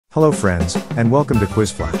Hello friends, and welcome to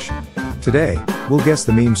Quiz Flash. Today, we'll guess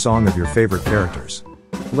the meme song of your favorite characters.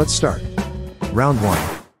 Let's start. Round 1.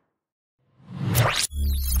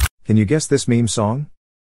 Can you guess this meme song?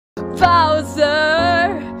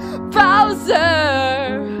 Bowser!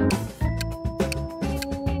 Bowser!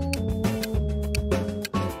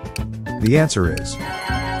 The answer is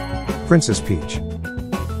Princess Peach.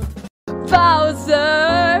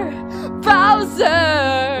 Bowser!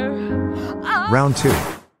 Bowser! Round 2.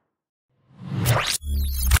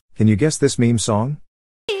 Can you guess this meme song?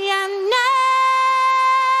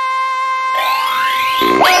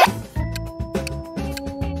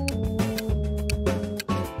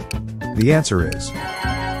 The answer is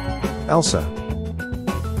Elsa.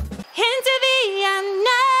 Into the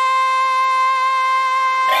unknown.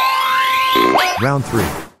 Round 3.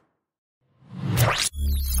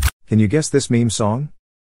 Can you guess this meme song?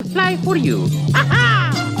 Fly for you.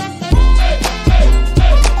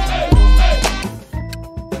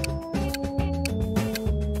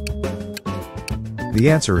 The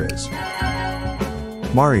answer is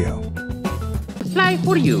Mario. Fly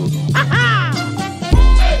for you.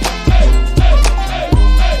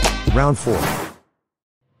 Round 4.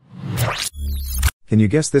 Can you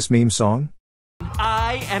guess this meme song?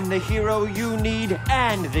 I am the hero you need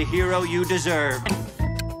and the hero you deserve.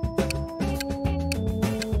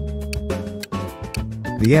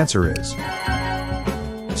 The answer is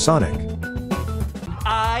Sonic.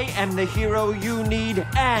 I am the hero you need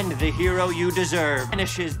and the hero you deserve.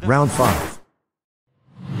 Round 5.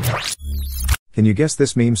 Can you guess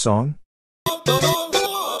this meme song?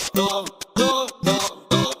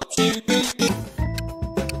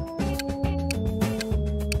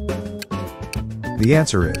 The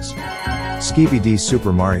answer is Skibidi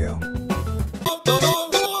Super Mario.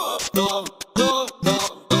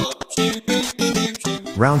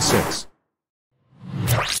 Round 6.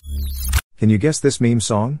 Can you guess this meme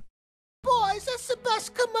song? Boys, that's the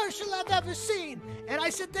best commercial I've ever seen. And I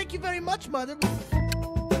said thank you very much, Mother.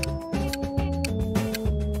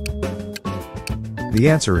 The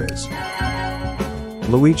answer is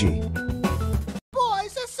Luigi.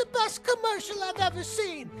 Boys, that's the best commercial I've ever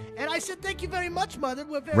seen. And I said thank you very much, Mother.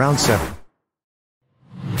 We're very Round 7.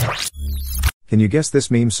 Can you guess this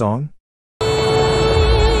meme song?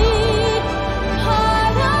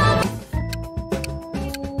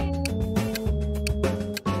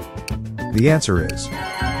 The answer is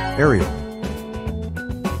Ariel.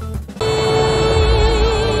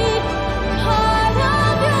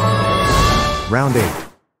 Round 8.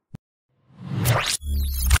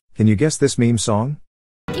 Can you guess this meme song?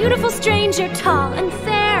 Beautiful stranger, tall and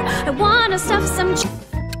fair. I wanna stuff some.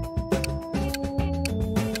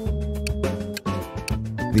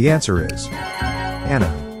 The answer is Anna.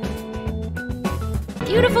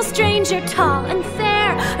 Beautiful stranger, tall and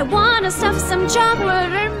fair. I wanna stuff some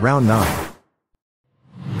chocolate and. Round 9.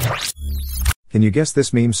 Can you guess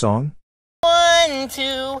this meme song? 1,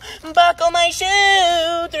 2, buckle my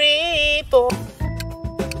shoe, 3, 4.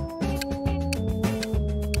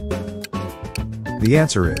 The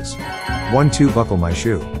answer is 1, 2, buckle my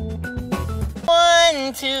shoe.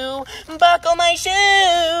 1, 2, buckle my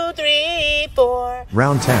shoe, 3, 4.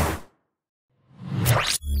 Round 10.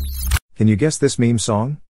 Can you guess this meme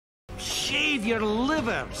song? Shave your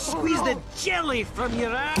liver, squeeze the jelly from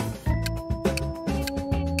your eye.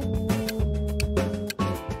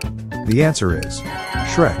 The answer is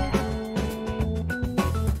Shrek.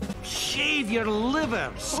 Shave your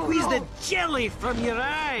liver, squeeze the jelly from your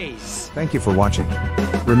eyes. Thank you for watching.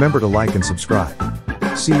 Remember to like and subscribe.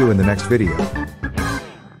 See you in the next video.